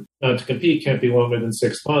covenant not to compete can't be longer than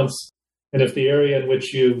 6 months. And if the area in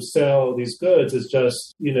which you sell these goods is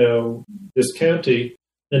just, this county,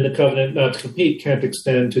 then the covenant not to compete can't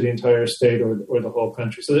extend to the entire state or the whole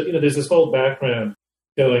country. So, there's this whole background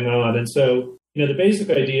going on. And so, the basic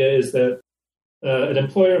idea is that an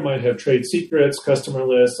employer might have trade secrets, customer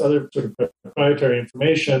lists, other sort of proprietary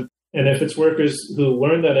information. And if its workers who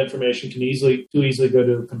learn that information can too easily go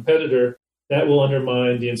to a competitor, that will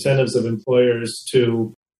undermine the incentives of employers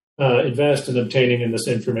to invest in obtaining in this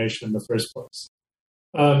information in the first place.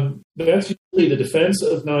 That's usually the defense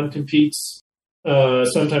of non-competes.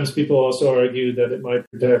 Sometimes people also argue that it might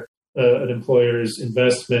protect an employer's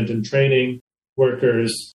investment in training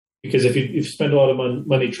workers, because if you spend a lot of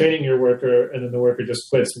money training your worker and then the worker just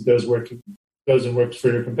quits and goes and works for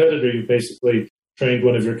your competitor, you basically trained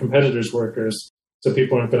one of your competitor's workers, so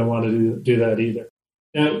people aren't going to want to do that either.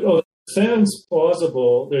 Now, it sounds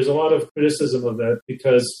plausible. There's a lot of criticism of that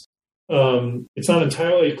because it's not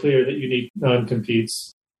entirely clear that you need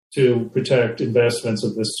non-competes to protect investments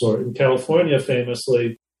of this sort. In California,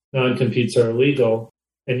 famously, non-competes are illegal,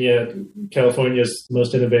 and yet California is the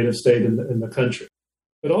most innovative state in the country.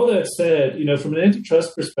 But all that said, from an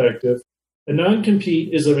antitrust perspective, a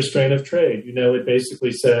non-compete is a restraint of trade. It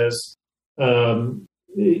basically says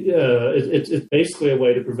it's basically a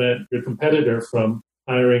way to prevent your competitor from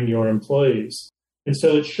hiring your employees. And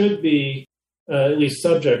so it should be at least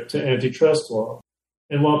subject to antitrust law.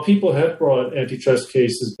 And while people have brought antitrust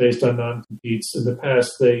cases based on non-competes in the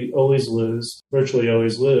past, they always lose, virtually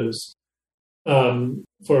always lose, for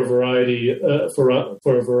a variety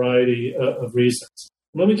of reasons.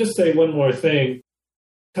 Let me just say one more thing.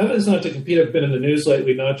 Covenants not to compete have been in the news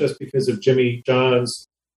lately, not just because of Jimmy John's,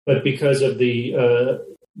 but because of the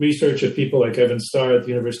research of people like Evan Starr at the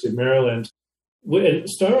University of Maryland. And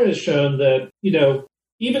Starr has shown that,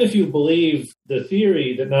 even if you believe the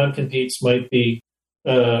theory that non-competes might be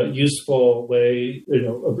useful way,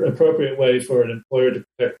 appropriate way for an employer to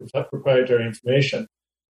protect proprietary information,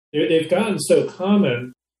 they've gotten so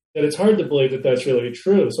common that it's hard to believe that that's really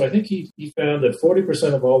true. So I think he found that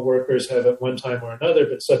 40% of all workers have at one time or another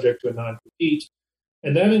been subject to a non-compete.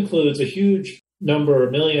 And that includes a huge number,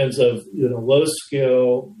 millions of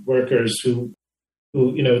low-skill workers who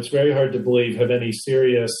it's very hard to believe have any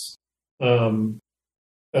serious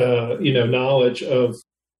knowledge of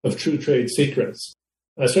true trade secrets.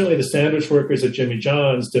 Certainly, the sandwich workers at Jimmy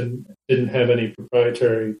John's didn't have any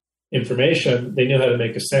proprietary information. They knew how to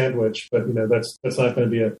make a sandwich, but that's not going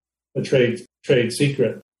to be a trade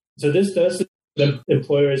secret. So this does that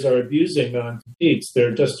employers are abusing non-competes.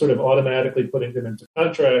 They're just sort of automatically putting them into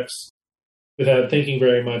contracts without thinking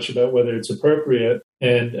very much about whether it's appropriate,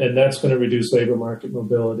 and that's going to reduce labor market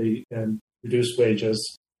mobility and reduce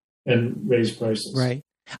wages and raise prices. Right.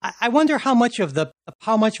 I wonder how much of a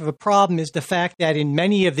problem is the fact that in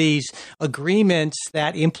many of these agreements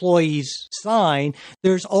that employees sign,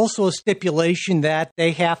 there's also a stipulation that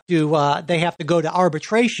they have to go to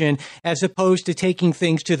arbitration as opposed to taking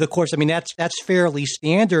things to the courts. I mean, that's fairly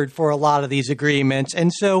standard for a lot of these agreements.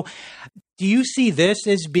 And so, do you see this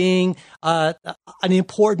as being an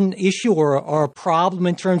important issue or a problem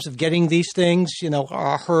in terms of getting these things,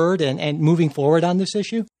 heard and moving forward on this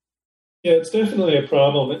issue? Yeah, it's definitely a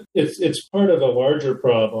problem. It's part of a larger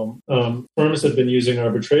problem. Firms have been using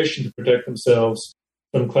arbitration to protect themselves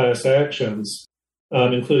from class actions,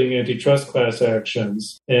 including antitrust class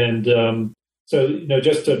actions. And so,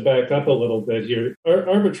 just to back up a little bit here,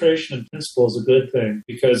 arbitration in principle is a good thing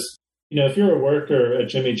because, if you're a worker at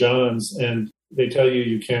Jimmy John's and they tell you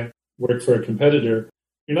you can't work for a competitor,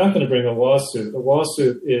 you're not going to bring a lawsuit. A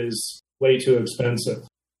lawsuit is way too expensive.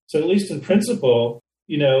 So at least in principle,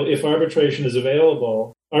 if arbitration is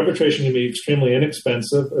available, arbitration can be extremely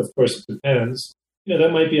inexpensive. Of course, it depends.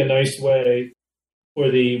 That might be a nice way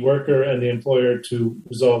for the worker and the employer to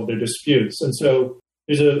resolve their disputes. And so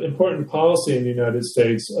there's an important policy in the United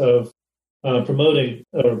States of promoting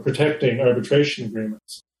or protecting arbitration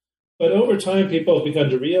agreements. But over time, people have begun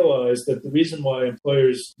to realize that the reason why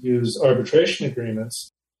employers use arbitration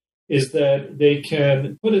agreements is that they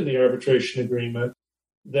can put in the arbitration agreement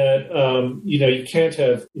that you can't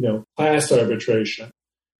have class arbitration,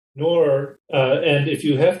 nor and if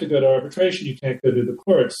you have to go to arbitration, you can't go to the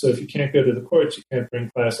courts. So if you can't go to the courts, you can't bring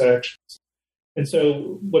class actions. And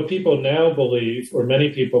so what people now believe, or many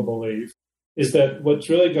people believe, is that what's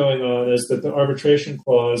really going on is that the arbitration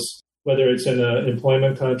clause, whether it's in an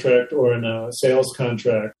employment contract or in a sales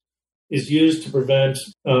contract, is used to prevent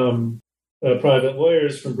private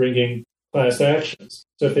lawyers from bringing class actions.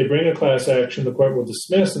 So if they bring a class action, the court will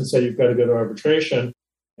dismiss and say you've got to go to arbitration.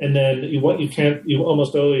 And then you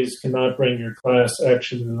almost always cannot bring your class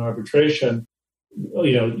action in an arbitration.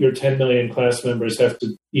 Your 10 million class members have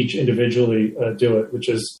to each individually do it, which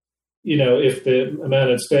is, if the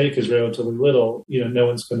amount at stake is relatively little, no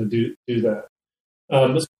one's going to do that.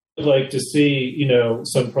 I'd like to see,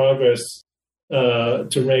 some progress to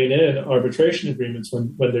rein in arbitration agreements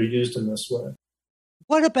when they're used in this way.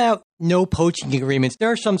 What about no poaching agreements?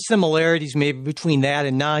 There are some similarities maybe between that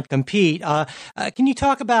and non-compete. Can you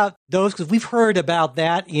talk about those? Because we've heard about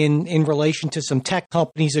that in relation to some tech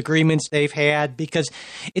companies' agreements they've had, because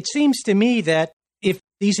it seems to me that if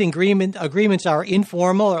these agreements are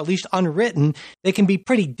informal or at least unwritten, they can be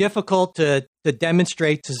pretty difficult to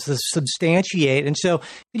demonstrate, to substantiate. And so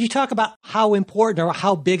could you talk about how important or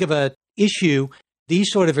how big of an issue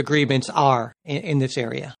these sort of agreements are in this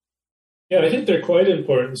area? Yeah, I think they're quite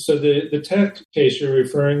important. So the tech case you're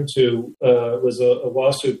referring to was a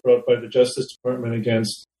lawsuit brought by the Justice Department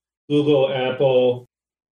against Google, Apple,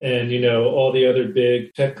 and, all the other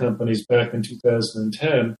big tech companies back in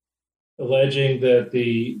 2010, alleging that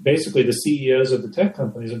basically the CEOs of the tech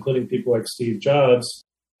companies, including people like Steve Jobs,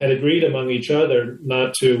 had agreed among each other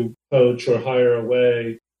not to poach or hire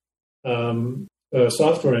away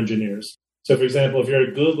software engineers. So, for example, if you're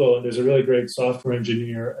at Google and there's a really great software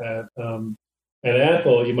engineer at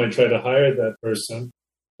Apple, you might try to hire that person,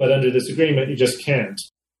 but under this agreement, you just can't.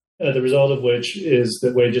 The result of which is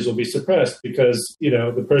that wages will be suppressed because,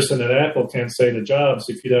 the person at Apple can't say to Jobs,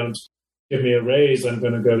 if you don't give me a raise, I'm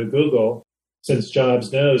going to go to Google, since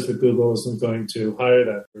Jobs knows that Google isn't going to hire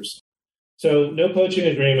that person. So no poaching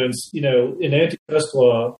agreements, in antitrust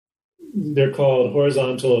law, they're called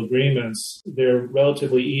horizontal agreements. They're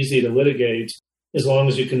relatively easy to litigate as long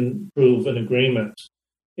as you can prove an agreement.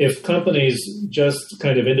 If companies just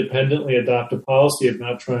kind of independently adopt a policy of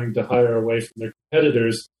not trying to hire away from their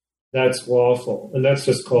competitors, that's lawful. And that's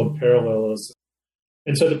just called parallelism.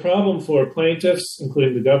 And so the problem for plaintiffs,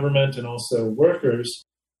 including the government and also workers,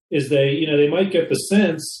 is they might get the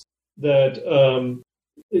sense that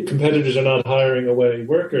competitors are not hiring away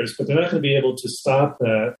workers, but they're not going to be able to stop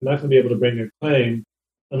that. They're not going to be able to bring a claim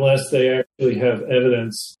unless they actually have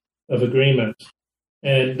evidence of agreement.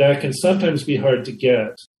 And that can sometimes be hard to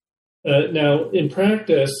get. Now, in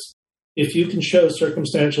practice, if you can show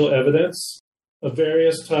circumstantial evidence of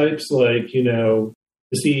various types, like, the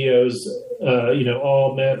CEOs,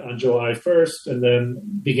 all met on July 1st, and then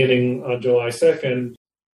beginning on July 2nd,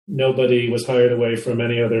 nobody was hired away from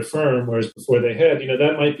any other firm, whereas before they had,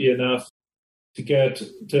 that might be enough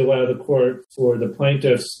to allow the court for the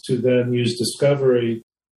plaintiffs to then use discovery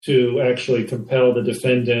to actually compel the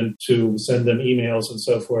defendant to send them emails and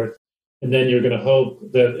so forth. And then you're going to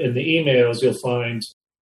hope that in the emails, you'll find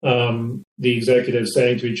the executives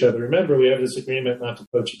saying to each other, remember, we have this agreement not to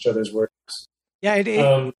poach each other's workers. Yeah,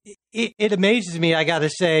 it amazes me, I got to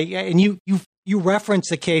say. And you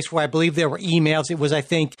referenced a case where I believe there were emails. It was, I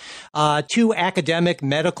think, 2 academic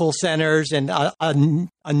medical centers and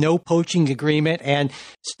a no poaching agreement. And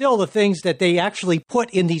still the things that they actually put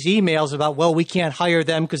in these emails about, well, we can't hire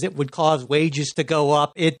them because it would cause wages to go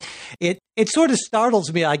up. It sort of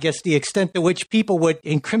startles me, I guess, the extent to which people would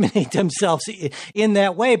incriminate themselves in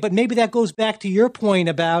that way. But maybe that goes back to your point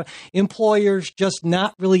about employers just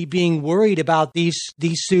not really being worried about these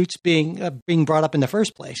suits being brought up in the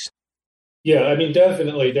first place. Yeah, I mean,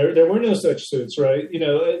 definitely. There were no such suits, right?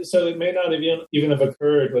 So it may not have even have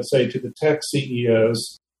occurred, let's say, to the tech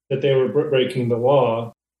CEOs that they were breaking the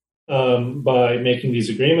law by making these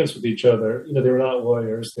agreements with each other. They were not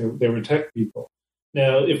lawyers. They were tech people.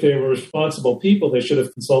 Now, if they were responsible people, they should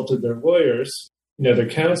have consulted their lawyers, their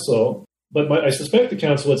counsel. But I suspect the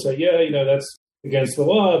counsel would say, yeah, that's against the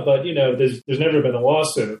law, but, there's never been a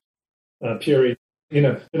lawsuit, period.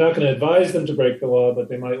 They're not going to advise them to break the law, but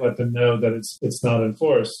they might let them know that it's not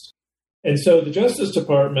enforced. And so the Justice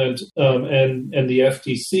Department and the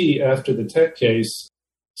FTC, after the tech case,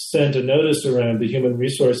 sent a notice around the human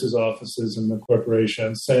resources offices in the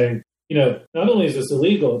corporation saying, not only is this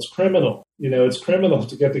illegal, it's criminal. It's criminal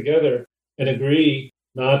to get together and agree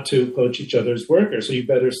not to poach each other's workers, so you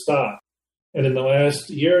better stop. And in the last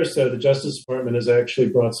year or so, the Justice Department has actually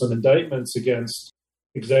brought some indictments against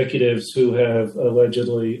executives who have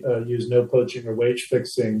allegedly used no poaching or wage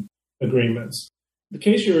fixing agreements. The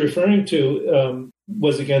case you're referring to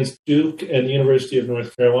was against Duke and the University of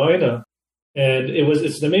North Carolina. And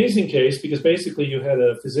it's an amazing case because basically you had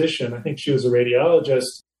a physician, I think she was a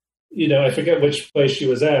radiologist, I forget which place she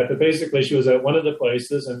was at, but basically she was at one of the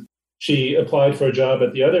places and she applied for a job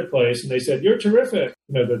at the other place and they said, you're terrific.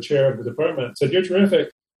 The chair of the department said, you're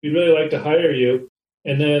terrific. We'd really like to hire you.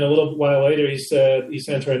 And then a little while later, he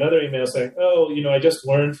sent her another email saying, I just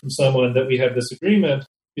learned from someone that we have this agreement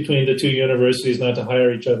between the 2 universities not to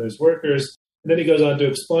hire each other's workers. And then he goes on to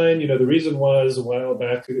explain, the reason was a while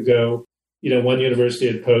back ago, one university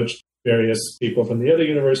had poached various people from the other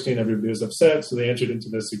university and everybody was upset. So they entered into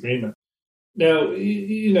this agreement. Now,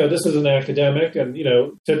 this is an academic and,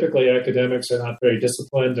 typically academics are not very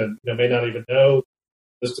disciplined and may not even know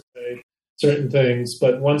this to say certain things.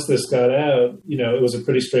 But once this got out, it was a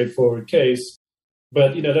pretty straightforward case.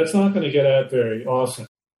 But, that's not going to get out very often.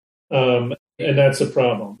 And that's a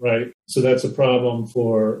problem, right? So that's a problem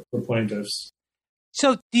for plaintiffs.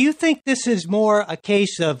 So do you think this is more a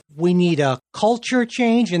case of we need a culture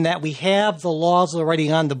change and that we have the laws already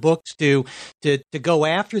on the books to go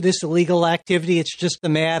after this illegal activity? It's just a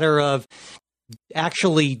matter of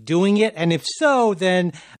actually doing it. And if so,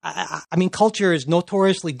 then, culture is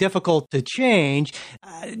notoriously difficult to change.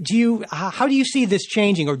 How do you see this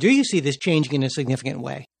changing, or do you see this changing in a significant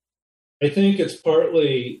way? I think it's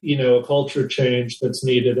partly, a culture change that's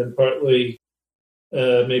needed, and partly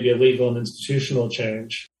maybe a legal and institutional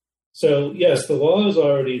change. So, yes, the law is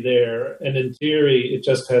already there, and in theory, it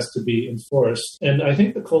just has to be enforced. And I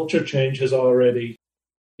think the culture change has already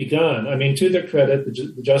begun. I mean, to their credit,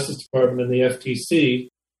 the Justice Department and the FTC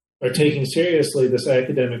are taking seriously this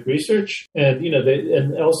academic research, and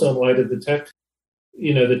and also in light of the tech,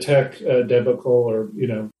 debacle, or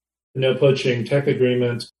no poaching tech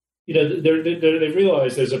agreement. They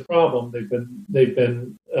realize there's a problem. They've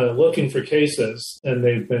been looking for cases, and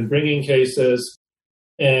they've been bringing cases,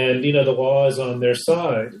 and the law is on their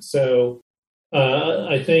side. So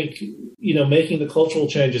I think making the cultural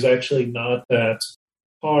change is actually not that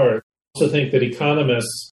hard. I also think that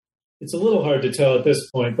economists, it's a little hard to tell at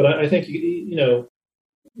this point, but I think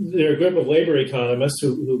there are a group of labor economists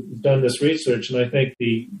who've done this research, and I think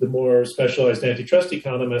the more specialized antitrust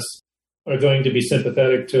economists are going to be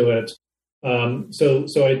sympathetic to it. So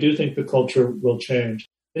I do think the culture will change.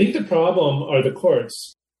 I think the problem are the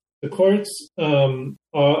courts. The courts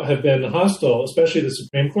have been hostile, especially the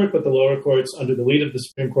Supreme Court, but the lower courts under the lead of the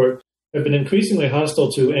Supreme Court have been increasingly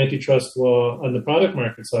hostile to antitrust law on the product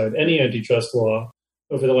market side, any antitrust law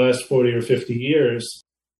over the last 40 or 50 years.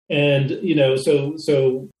 And,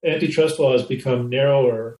 so antitrust law has become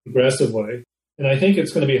narrower progressively. And I think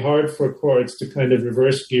it's going to be hard for courts to kind of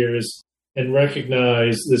reverse gears and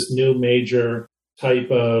recognize this new major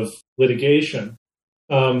type of litigation.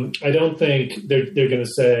 I don't think they're going to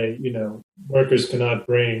say, workers cannot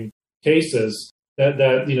bring cases.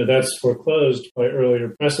 That's foreclosed by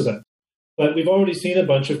earlier precedent. But we've already seen a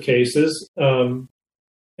bunch of cases, and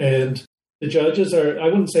the judges are, I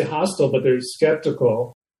wouldn't say hostile, but they're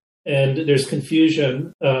skeptical. And there's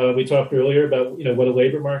confusion. We talked earlier about, what a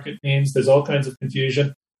labor market means. There's all kinds of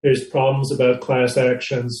confusion. There's problems about class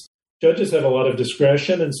actions. Judges have a lot of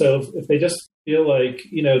discretion. And so if they just feel like,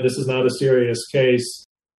 this is not a serious case,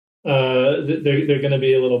 they're going to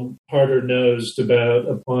be a little harder nosed about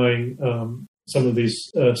applying some of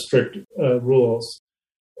these strict rules.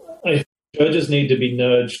 I think judges need to be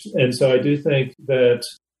nudged. And so I do think that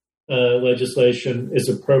legislation is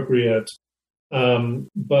appropriate.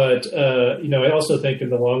 But I also think in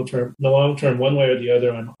the long term, one way or the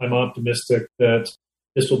other, I'm optimistic that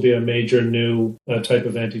this will be a major new type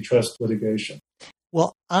of antitrust litigation.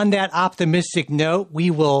 Well, on that optimistic note,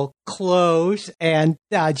 we will close. And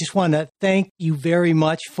I just want to thank you very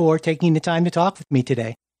much for taking the time to talk with me today.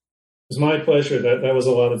 It was my pleasure. That was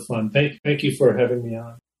a lot of fun. Thank you for having me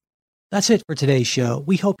on. That's it for today's show.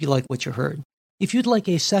 We hope you like what you heard. If you'd like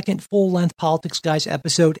a second full-length Politics Guys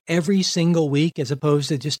episode every single week, as opposed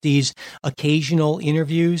to just these occasional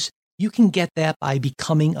interviews, you can get that by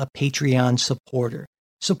becoming a Patreon supporter.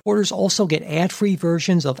 Supporters also get ad-free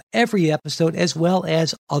versions of every episode, as well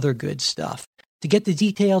as other good stuff. To get the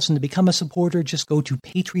details and to become a supporter, just go to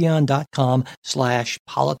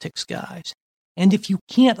patreon.com/politicsguys. And if you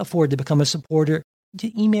can't afford to become a supporter,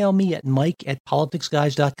 email me at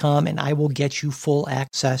mike@politicsguys.com, and I will get you full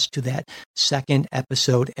access to that second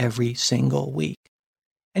episode every single week.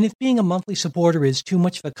 And if being a monthly supporter is too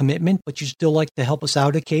much of a commitment, but you still like to help us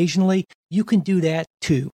out occasionally, you can do that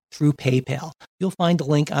too through PayPal. You'll find a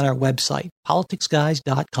link on our website,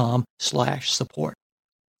 politicsguys.com/support.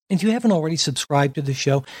 If you haven't already subscribed to the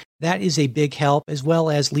show, that is a big help, as well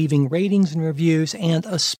as leaving ratings and reviews, and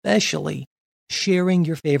especially sharing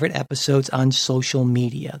your favorite episodes on social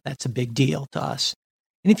media. That's a big deal to us.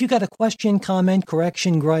 And if you've got a question, comment,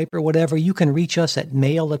 correction, gripe, or whatever, you can reach us at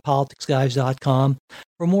mail@politicsguys.com.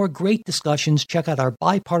 For more great discussions, check out our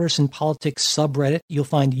Bipartisan Politics subreddit. You'll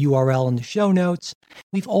find the URL in the show notes.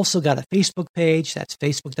 We've also got a Facebook page. That's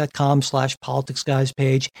facebook.com/politicsguys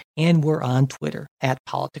page. And we're on Twitter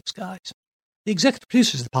 @politicsguys. The executive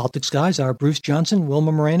producers of the Politics Guys are Bruce Johnson,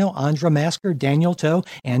 Wilma Moreno, Andra Masker, Daniel Toe,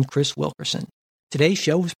 and Chris Wilkerson. Today's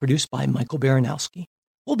show was produced by Michael Baranowski.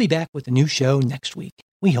 We'll be back with a new show next week.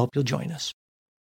 We hope you'll join us.